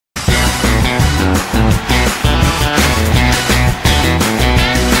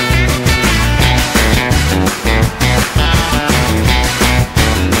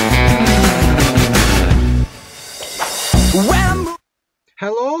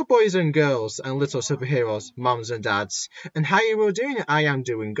Hello boys and girls and little superheroes, mums and dads, and how you all doing? I am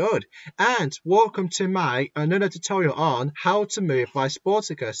doing good, and welcome to my another tutorial on how to move by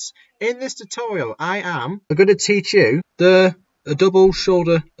Sportacus. In this tutorial I am going to teach you a double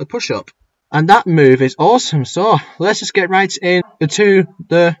shoulder push-up, and that move is awesome. So let's just get right into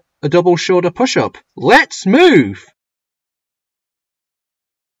the double shoulder push-up. Let's move!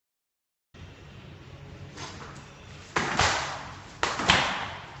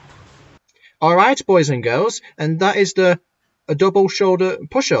 Alright boys and girls, and that is a double shoulder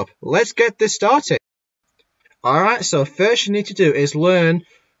push-up. Let's get this started. Alright, so first you need to do is learn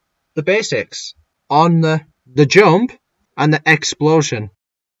the basics on the jump and the explosion.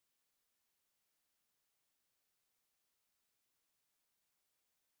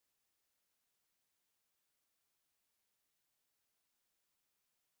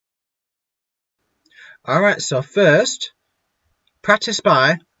 Alright, so first, practice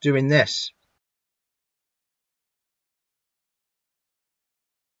by doing this.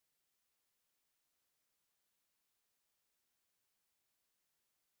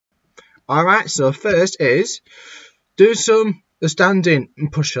 Alright, so first is do some standing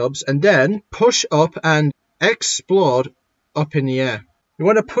push-ups and then push up and explode up in the air. You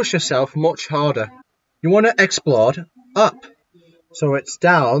want to push yourself much harder. You want to explode up. So it's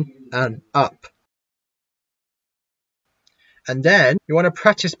down and up. And then you want to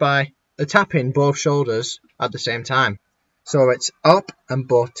practice by tapping both shoulders at the same time. So it's up and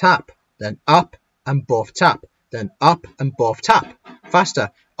both tap, then up and both tap, then up and both tap.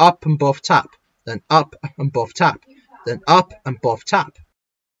 Faster. Up and both tap, then up and both tap, then up and both tap.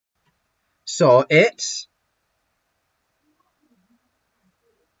 So it's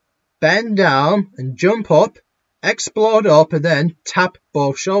bend down and jump up, explode up and then tap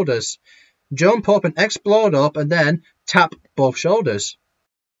both shoulders. Jump up and explode up and then tap both shoulders.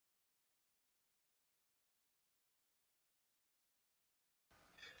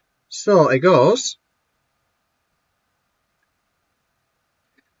 So it goes.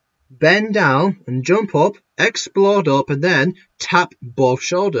 Bend down and jump up, explode up and then tap both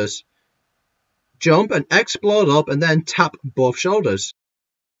shoulders. Jump and explode up and then tap both shoulders.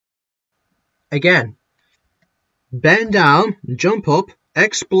 Again. Bend down, jump up,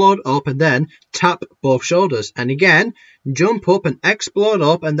 explode up and then tap both shoulders. And again, jump up and explode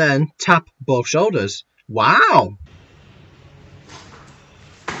up and then tap both shoulders. Wow!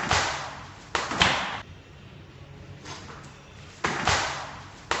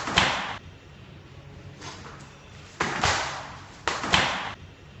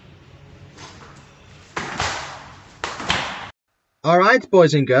 Alright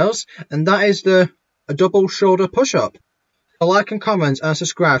boys and girls, and that is a double shoulder push-up. Like and comment and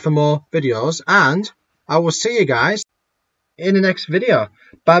subscribe for more videos, and I will see you guys in the next video.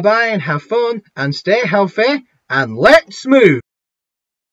 Bye bye and have fun and stay healthy and let's move!